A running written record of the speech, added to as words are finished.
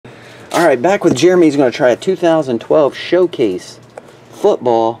Alright, back with Jeremee. He's going to try a 2012 Showcase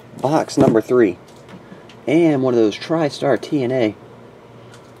Football box number 3. And one of those TriStar TNA.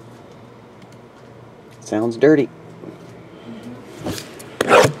 Sounds dirty.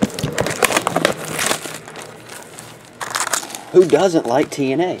 Who doesn't like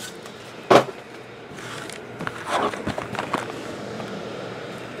TNA?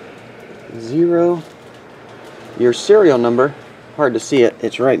 Zero. Your serial number, hard to see it,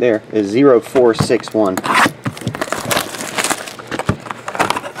 it's right there, is 0461.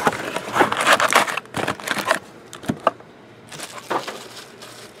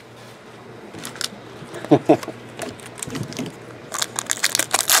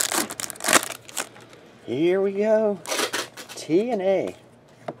 Here we go. TNA.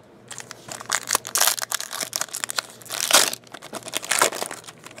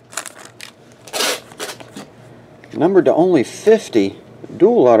 Numbered to only 50.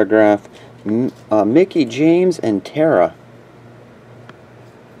 Dual autograph. Mickey, James, and Tara.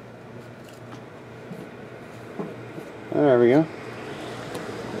 There we go.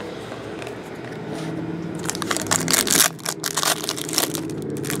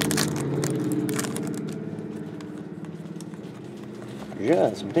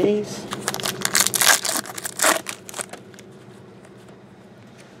 Just base.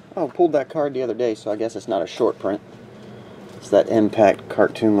 Oh, pulled that card the other day, so I guess it's not a short print. It's that Impact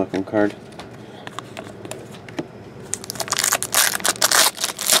cartoon looking card.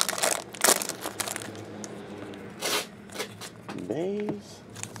 Base.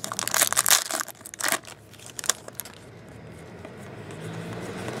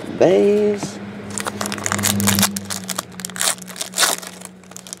 Base.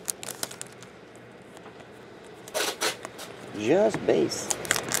 Just base.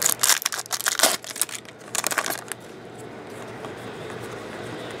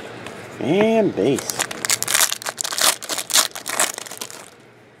 And base.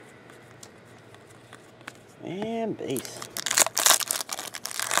 And base.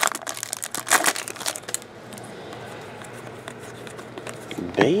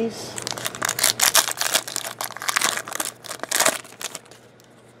 Base.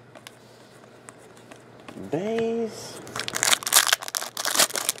 Base.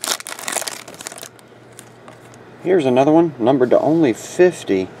 Here's another one, numbered to only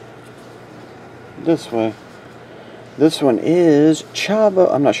 50. This way. This one is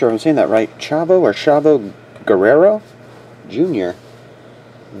Chavo. I'm not sure if I'm saying that right. Chavo or Chavo Guerrero Jr.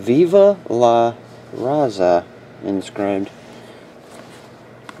 Viva la Raza inscribed.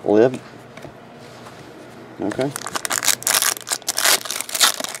 Live. Okay.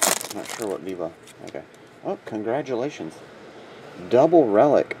 Not sure what Viva. Okay. Oh, congratulations. Double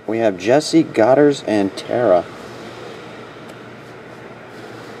relic. We have Jesse, Goddard, and Tara.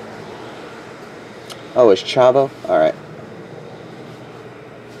 Oh, it's Chavo? Alright.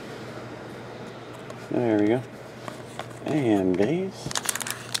 There we go. And base.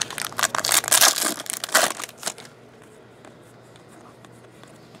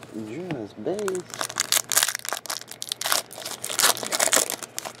 Just base.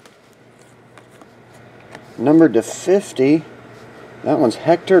 Numbered to 50. That one's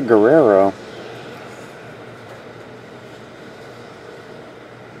Hector Guerrero.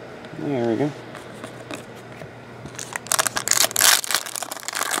 There we go.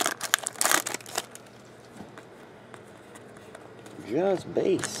 Just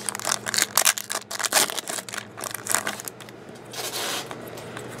base.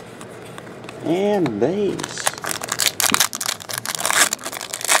 And base.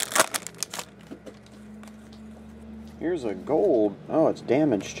 Here's a gold. Oh, it's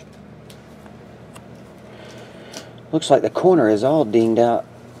damaged. Looks like the corner is all dinged out.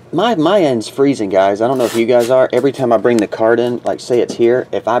 My end's freezing, guys. I don't know if you guys are. Every time I bring the card in, like say it's here,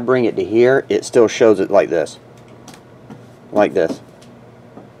 if I bring it to here, it still shows it like this. Like this.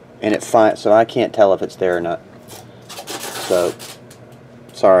 And it so I can't tell if it's there or not. So,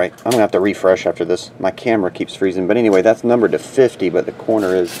 sorry. I'm going to have to refresh after this. My camera keeps freezing. But anyway, that's numbered to 50, but the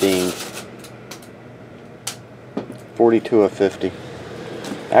corner is dinged. 42 of 50.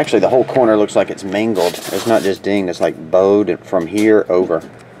 Actually, the whole corner looks like it's mangled. It's not just dinged, it's like bowed from here over.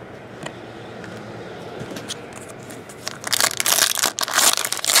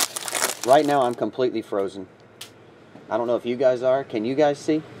 Right now, I'm completely frozen. I don't know if you guys are. Can you guys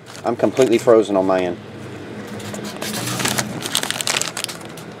see? I'm completely frozen on my end.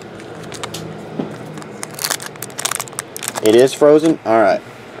 It is frozen? Alright.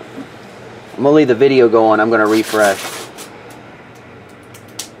 I'm going to leave the video going. I'm going to refresh.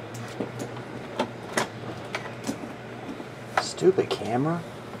 Stupid camera.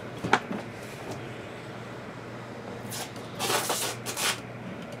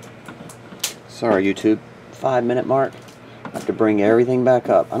 Sorry, YouTube. 5-minute mark. I have to bring everything back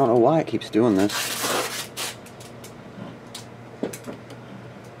up. I don't know why it keeps doing this.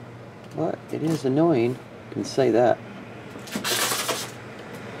 But it is annoying. I can say that.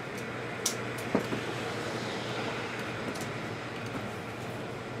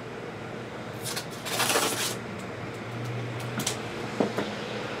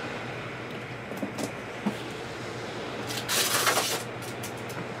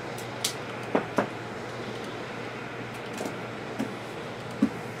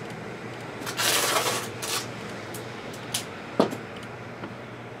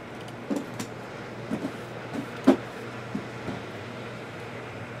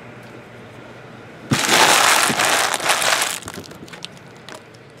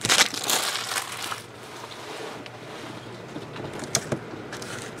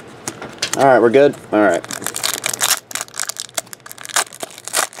 Alright, we're good? Alright.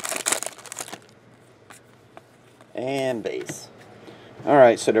 And base.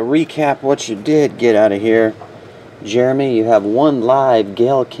 Alright, so to recap what you did get out of here, Jeremy, you have one live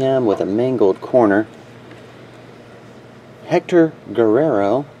Gail Kim with a mangled corner. Hector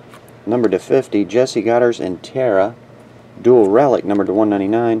Guerrero, numbered to 50. Jesse Goddard's and Tara, dual relic, numbered to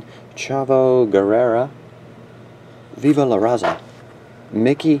 199. Chavo Guerrera, Viva La Raza.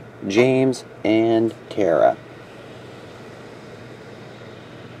 Mickey, James, and Tara.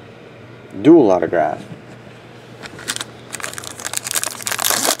 Dual autograph.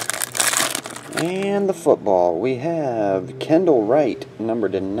 And the football. We have Kendall Wright,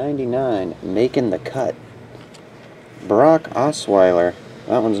 numbered to 99, making the cut. Brock Osweiler.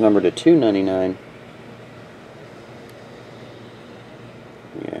 That one's numbered to 299.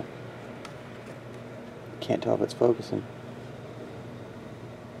 Yeah. Can't tell if it's focusing.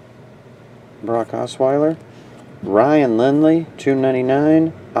 Brock Osweiler, Ryan Lindley,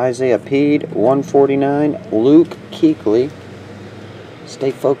 299, Isaiah Peed, 149, Luke Kuechly,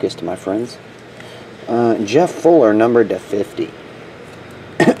 stay focused, my friends, Jeff Fuller, numbered to 50,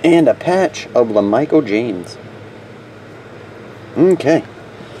 and a patch of LaMichael James. Okay,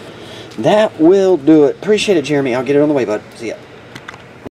 that will do it. Appreciate it, Jeremy. I'll get it on the way, bud. See ya.